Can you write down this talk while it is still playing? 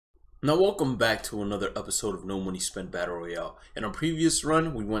Now welcome back to another episode of No Money Spent Battle Royale. In our previous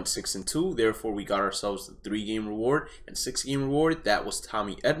run, we went 6-2, therefore we got ourselves the 3-game reward and 6-game reward. That was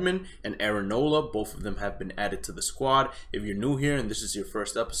Tommy Edman and Aaron Nola. Both of them have been added to the squad. If you're new here and this is your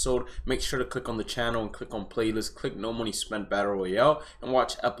first episode, make sure to click on the channel and click on playlist, click No Money Spent Battle Royale, and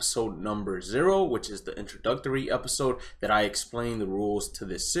watch episode number 0, which is the introductory episode that I explain the rules to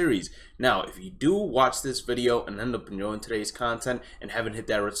this series. Now, if you do watch this video and end up enjoying today's content and haven't hit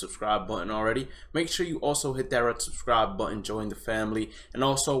that red subscribe button already, make sure you also hit that red subscribe button, join the family. And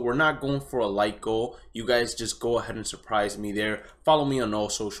also, we're not going for a like goal. You guys just go ahead and surprise me there. Follow me on all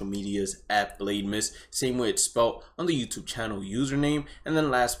social medias at BladeMiss, same way it's spelled on the YouTube channel username. And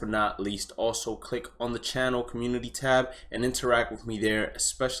then last but not least, also click on the channel community tab and interact with me there,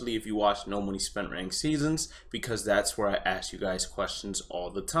 especially if you watch No Money Spent Rank Seasons, because that's where I ask you guys questions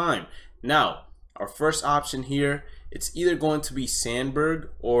all the time. Now, our first option here, it's either going to be Sandberg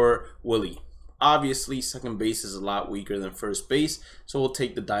or Willie. Obviously, second base is a lot weaker than first base, so we'll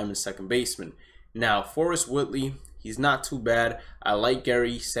take the diamond second baseman. Now, Forrest Whitley, he's not too bad. I like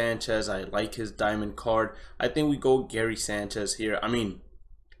Gary Sanchez. I like his diamond card. I think we go Gary Sanchez here. I mean,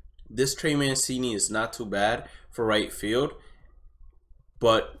 this Trey Mancini is not too bad for right field,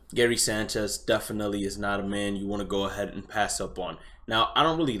 but Gary Sanchez definitely is not a man you want to go ahead and pass up on. Now, I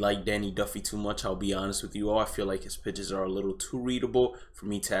don't really like Danny Duffy too much, I'll be honest with you all. I feel like his pitches are a little too readable for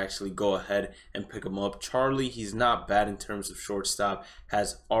me to actually go ahead and pick him up. Charlie, he's not bad in terms of shortstop,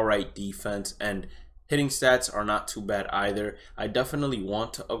 has alright defense, and hitting stats are not too bad either. I definitely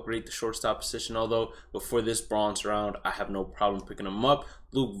want to upgrade the shortstop position, although, but for this bronze round, I have no problem picking him up.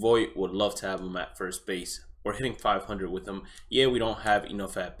 Luke Voigt, would love to have him at first base. We're hitting 500 with him. Yeah, we don't have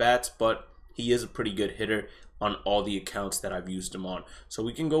enough at-bats, but he is a pretty good hitter on all the accounts that I've used him on. So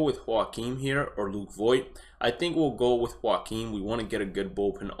we can go with Joaquin here or Luke Voigt. I think we'll go with Joaquin. We want to get a good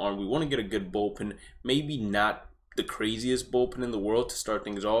bullpen arm. We want to get a good bullpen, maybe not the craziest bullpen in the world to start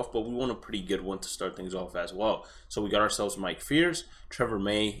things off, but we want a pretty good one to start things off as well. So we got ourselves Mike Fears. Trevor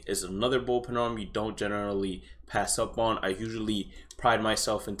May is another bullpen arm you don't generally pass up on. I usually pride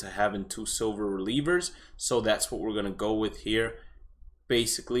myself into having 2 silver relievers, so that's what we're going to go with here.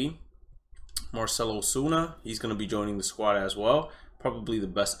 Basically, Marcelo Osuna, he's going to be joining the squad as well. Probably the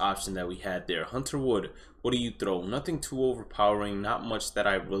best option that we had there. Hunter Wood, what do you throw? Nothing too overpowering, not much that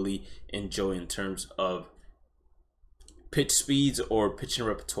I really enjoy in terms of pitch speeds or pitching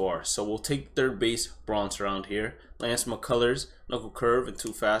repertoire. So we'll take third base bronze round here. Lance McCullers, knuckle curve and 2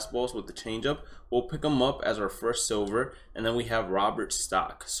 fastballs with the changeup. We'll pick him up as our first silver. And then we have Robert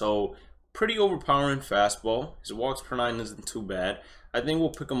Stock. So pretty overpowering fastball. His walks per 9 isn't too bad. I think we'll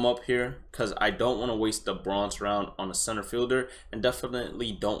pick him up here because I don't want to waste the bronze round on a center fielder, and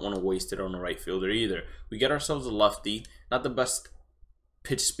definitely don't want to waste it on a right fielder either. We get ourselves a lefty, not the best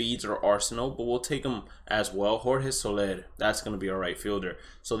pitch speeds or arsenal, but we'll take him as well. Jorge Soler, that's going to be our right fielder.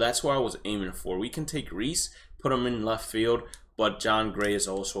 So that's what I was aiming for. We can take Reese, put him in left field, but John Gray is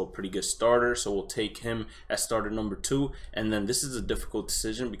also a pretty good starter, so we'll take him as starter number 2. And then this is a difficult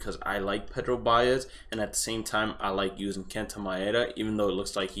decision because I like Pedro Baez, and at the same time, I like using Kenta Maeda, even though it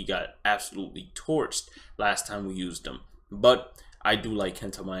looks like he got absolutely torched last time we used him. But I do like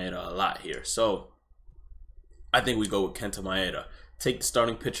Kenta Maeda a lot here, so I think we go with Kenta Maeda. Take the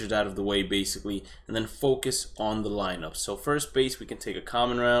starting pitchers out of the way, basically, and then focus on the lineup. So first base, we can take a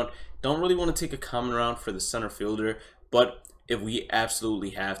common round. Don't really want to take a common round for the center fielder, but if we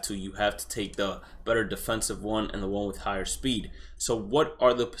absolutely have to, you have to take the better defensive one and the one with higher speed. So what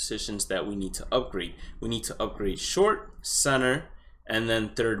are the positions that we need to upgrade? We need to upgrade short, center, and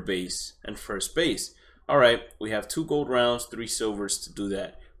then third base and first base. All right, we have 2 gold rounds, 3 silvers to do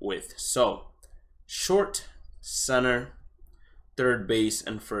that with. So short, center, third base,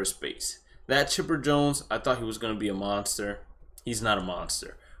 and first base. That Chipper Jones, I thought he was going to be a monster. He's not a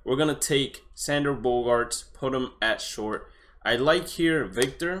monster. We're going to take Sander Bogarts, put him at short. I like here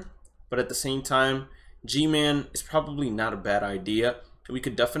Victor, but at the same time, G-Man is probably not a bad idea. We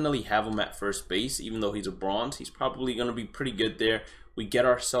could definitely have him at first base, even though he's a bronze. He's probably going to be pretty good there. We get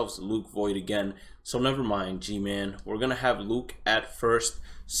ourselves Luke Voigt again, so never mind, G-Man. We're going to have Luke at first.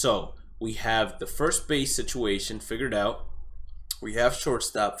 So we have the first base situation figured out. We have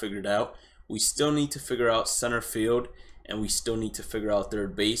shortstop figured out. We still need to figure out center field, and we still need to figure out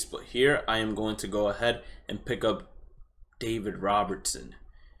third base. But here I am going to go ahead and pick up David Robertson.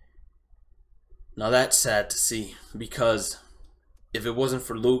 Now that's sad to see, because if it wasn't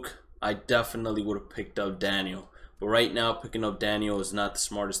for Luke, I definitely would have picked up Daniel. But right now, picking up Daniel is not the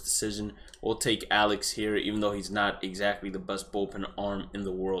smartest decision. We'll take Alex here, even though he's not exactly the best bullpen arm in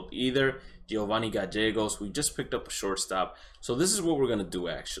the world either. Giovanni Gallegos, we just picked up a shortstop. So this is what we're going to do,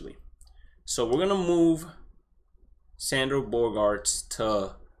 actually. So we're gonna move Sandro Bogarts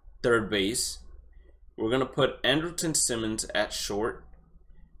to third base. We're gonna put Andrelton Simmons at short,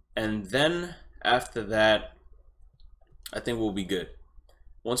 and then after that, I think we'll be good.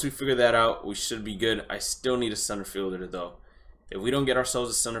 Once we figure that out, we should be good. I still need a center fielder though. If we don't get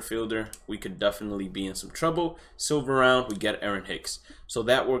ourselves a center fielder, we could definitely be in some trouble. Silver round, we get Aaron Hicks. So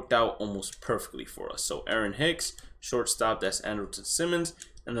that worked out almost perfectly for us. So Aaron Hicks, shortstop, that's Andrelton Simmons.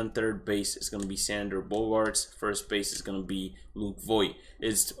 And then third base is going to be Sandro Bogarts. First base is going to be Luke Voit.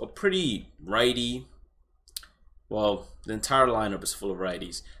 It's a pretty righty. Well, the entire lineup is full of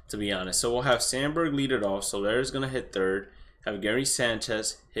righties, to be honest. So we'll have Sandberg lead it off. So there's going to hit third. Have Gary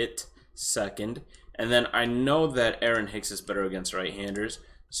Sanchez hit second. And then I know that Aaron Hicks is better against right-handers.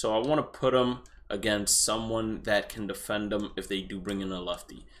 So I want to put him against someone that can defend them if they do bring in a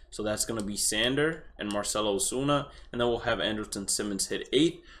lefty. So that's going to be Sander and Marcelo Osuna. And then we'll have Andrelton Simmons hit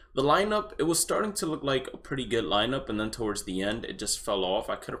eighth. The lineup, it was starting to look like a pretty good lineup. And then towards the end, it just fell off.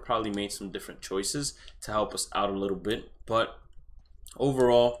 I could have probably made some different choices to help us out a little bit. But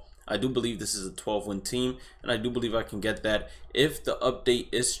overall, I do believe this is a 12-win team, and I do believe I can get that. If the update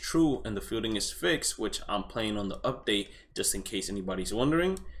is true and the fielding is fixed, which I'm playing on the update just in case anybody's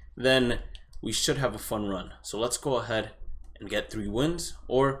wondering, then we should have a fun run. So let's go ahead and get 3 wins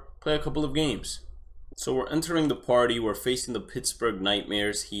or play a couple of games. So we're entering the party. We're facing the Pittsburgh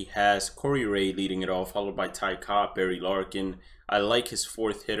Nightmares. He has Corey Ray leading it off, followed by Ty Cobb, Barry Larkin. I like his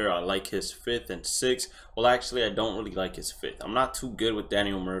 4th hitter. I like his 5th and 6th. Well, actually, I don't really like his 5th. I'm not too good with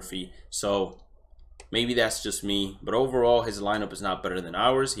Daniel Murphy, so maybe that's just me. But overall, his lineup is not better than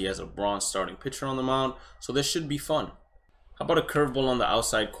ours. He has a bronze starting pitcher on the mound, so this should be fun. How about a curveball on the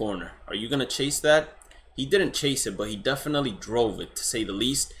outside corner? Are you going to chase that? He didn't chase it, but he definitely drove it, to say the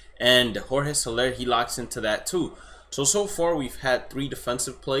least. And Jorge Soler, he locks into that too. So far, we've had 3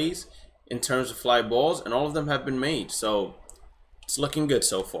 defensive plays in terms of fly balls, and all of them have been made. So it's looking good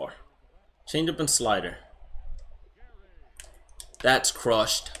so far. Changeup and slider. That's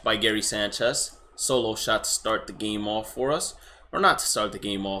crushed by Gary Sanchez. Solo shot to start the game off for us. Or not to start the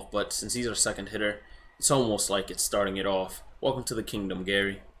game off, but since he's our second hitter, it's almost like it's starting it off. Welcome to the kingdom,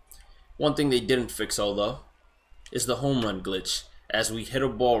 Gary. One thing they didn't fix, although, is the home run glitch. As we hit a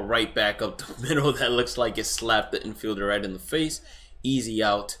ball right back up the middle that looks like it slapped the infielder right in the face. Easy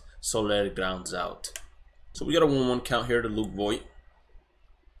out. Soler grounds out. So we got a 1-1 count here to Luke Voit.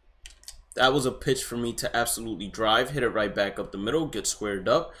 That was a pitch for me to absolutely drive. Hit it right back up the middle. Get squared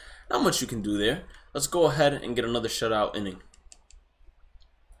up. Not much you can do there. Let's go ahead and get another shutout inning.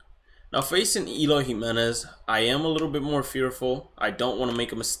 Now facing Eloy Jimenez, I am a little bit more fearful. I don't want to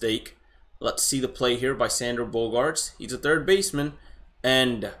make a mistake. Let's see the play here by Sandro Bogarts. He's a third baseman.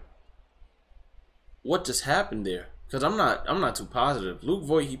 And what just happened there? Because I'm not too positive. Luke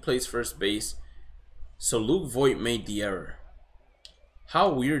Voit, he plays first base. So Luke Voit made the error. How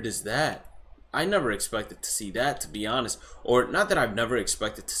weird is that? I never expected to see that, to be honest. Or not that I've never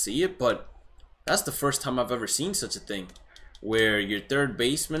expected to see it, but that's the first time I've ever seen such a thing. Where your third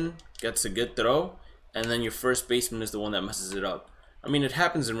baseman gets a good throw, and then your first baseman is the one that messes it up. I mean, it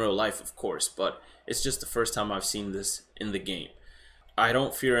happens in real life, of course, but it's just the first time I've seen this in the game. I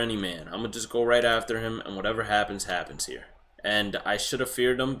don't fear any man. I'm going to just go right after him, and whatever happens, happens here. And I should have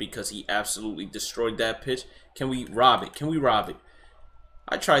feared him because he absolutely destroyed that pitch. Can we rob it? Can we rob it?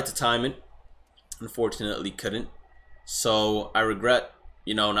 I tried to time it. Unfortunately, couldn't. So I regret,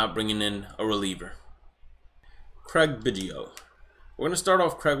 not bringing in a reliever. Craig Biggio. We're going to start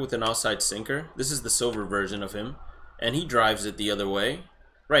off Craig with an outside sinker. This is the silver version of him. And he drives it the other way,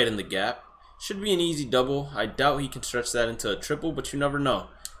 right in the gap. Should be an easy double. I doubt he can stretch that into a triple, but you never know.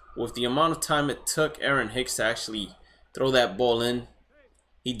 With the amount of time it took Aaron Hicks to actually throw that ball in,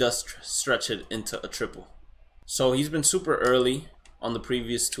 he does stretch it into a triple. So he's been super early on the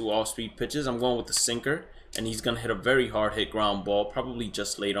previous 2 off-speed pitches. I'm going with the sinker, and he's going to hit a very hard hit ground ball, probably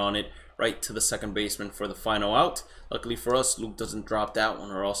just late on it, right to the second baseman for the final out. Luckily for us, Luke doesn't drop that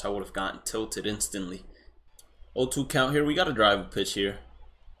one, or else I would have gotten tilted instantly. 0-2 count here. We got to drive a pitch here.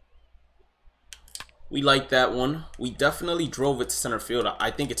 We like that one. We definitely drove it to center field.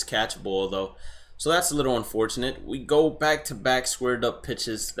 I think it's catchable though. So that's a little unfortunate. We go back-to-back squared up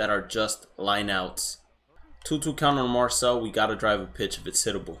pitches that are just line outs. 2-2 count on Marcel. We got to drive a pitch if it's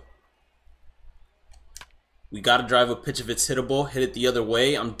hittable. We got to drive a pitch if it's hittable. Hit it the other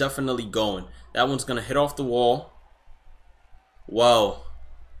way. I'm definitely going. That one's going to hit off the wall. Whoa.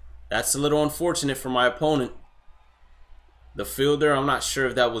 That's a little unfortunate for my opponent. The fielder, I'm not sure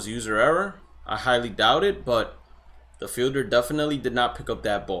if that was user error. I highly doubt it, but the fielder definitely did not pick up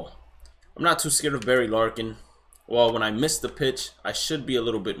that ball. I'm not too scared of Barry Larkin. Well, when I miss the pitch, I should be a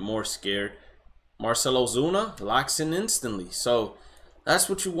little bit more scared. Marcell Ozuna locks in instantly. So that's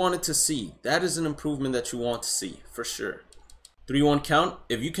what you wanted to see. That is an improvement that you want to see, for sure. 3-1 count.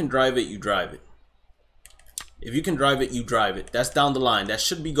 If you can drive it, you drive it. If you can drive it, you drive it. That's down the line. That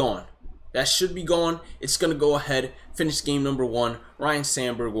should be gone. That should be gone. It's going to go ahead. Finish game number 1. Ryne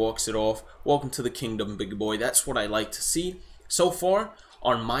Sandberg walks it off. Welcome to the kingdom, big boy. That's what I like to see. So far,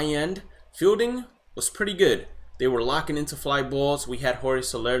 on my end, fielding was pretty good. They were locking into fly balls. We had Jorge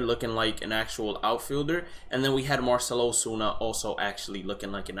Soler looking like an actual outfielder. And then we had Marcell Ozuna also actually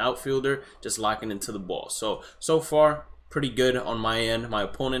looking like an outfielder, just locking into the ball. So far, pretty good on my end. My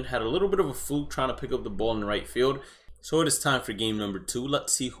opponent had a little bit of a fluke trying to pick up the ball in the right field. So it is time for game number 2.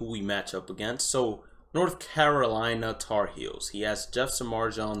 Let's see who we match up against. So North Carolina Tar Heels. He has Jeff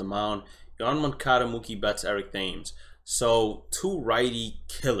Samardzija on the mound, Yoan Moncada, Mookie Betts, Eric Thames. So 2 righty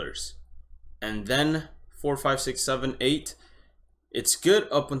killers. And then 4, 5, 6, 7, 8. It's good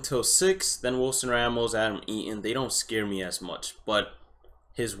up until 6. Then Wilson Ramos, Adam Eaton. They don't scare me as much. But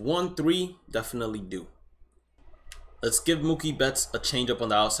his 1, 3 definitely do. Let's give Mookie Betts a changeup on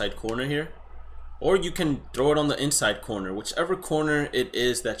the outside corner here. Or you can throw it on the inside corner. Whichever corner it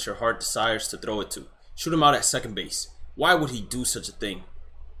is that your heart desires to throw it to. Shoot him out at second base. Why would he do such a thing?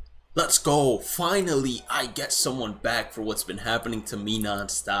 Let's go. Finally, I get someone back for what's been happening to me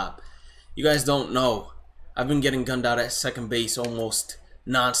nonstop. You guys don't know. I've been getting gunned out at second base almost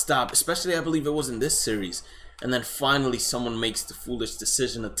nonstop. Especially, I believe it was in this series. And then finally, someone makes the foolish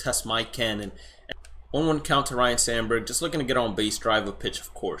decision to test my cannon. 1-1 count to Ryne Sandberg. Just looking to get on base, drive a pitch,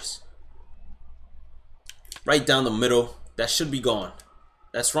 of course. Right down the middle. That should be gone.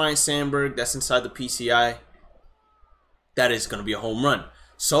 That's Ryne Sandberg. That's inside the PCI. That is going to be a home run.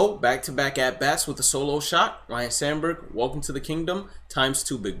 So, back-to-back at-bats with a solo shot. Ryne Sandberg, welcome to the kingdom.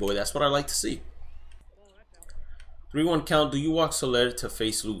 ×2, big boy. That's what I like to see. 3-1 count. Do you walk Soler to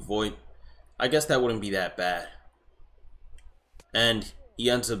face Luke Voit? I guess that wouldn't be that bad. And he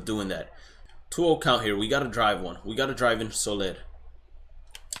ends up doing that. 2-0 count here. We got to drive one. We got to drive in Soler.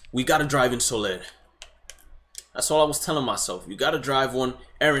 We got to drive in Soler. That's all I was telling myself. You got to drive one.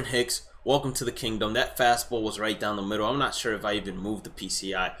 Aaron Hicks, welcome to the kingdom. That fastball was right down the middle. I'm not sure if I even moved the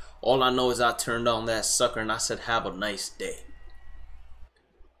PCI. All I know is I turned on that sucker and I said, have a nice day.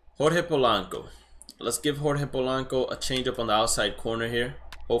 Jorge Polanco. Let's give Jorge Polanco a changeup on the outside corner here.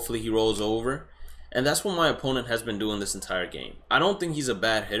 Hopefully he rolls over. And that's what my opponent has been doing this entire game. I don't think he's a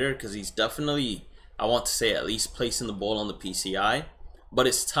bad hitter because he's definitely, I want to say, at least placing the ball on the PCI. But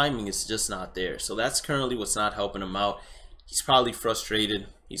his timing is just not there. So that's currently what's not helping him out. He's probably frustrated.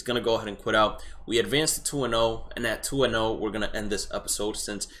 He's going to go ahead and quit out. We advanced to 2-0. And at 2-0, we're going to end this episode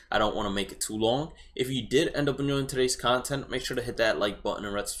since I don't want to make it too long. If you did end up enjoying today's content, make sure to hit that like button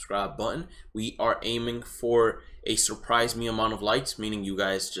and red subscribe button. We are aiming for a surprise me amount of likes, meaning you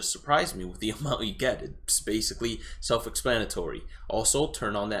guys just surprise me with the amount you get. It's basically self-explanatory. Also,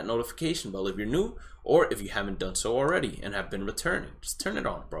 turn on that notification bell if you're new, or if you haven't done so already and have been returning. Just turn it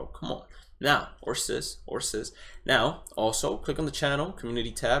on, bro. Come on. Now, or sis. Now, also, click on the channel,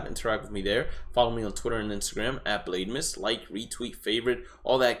 community tab, interact with me there. Follow me on Twitter and Instagram, @BladeMist. Like, retweet, favorite,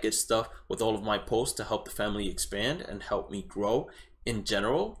 all that good stuff with all of my posts to help the family expand and help me grow in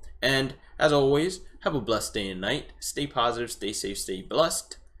general. And, as always, have a blessed day and night. Stay positive, stay safe, stay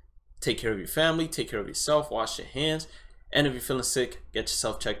blessed. Take care of your family, take care of yourself, wash your hands. And if you're feeling sick, get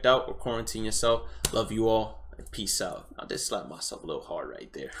yourself checked out or quarantine yourself. Love you all, and peace out. I did slap myself a little hard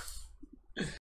right there.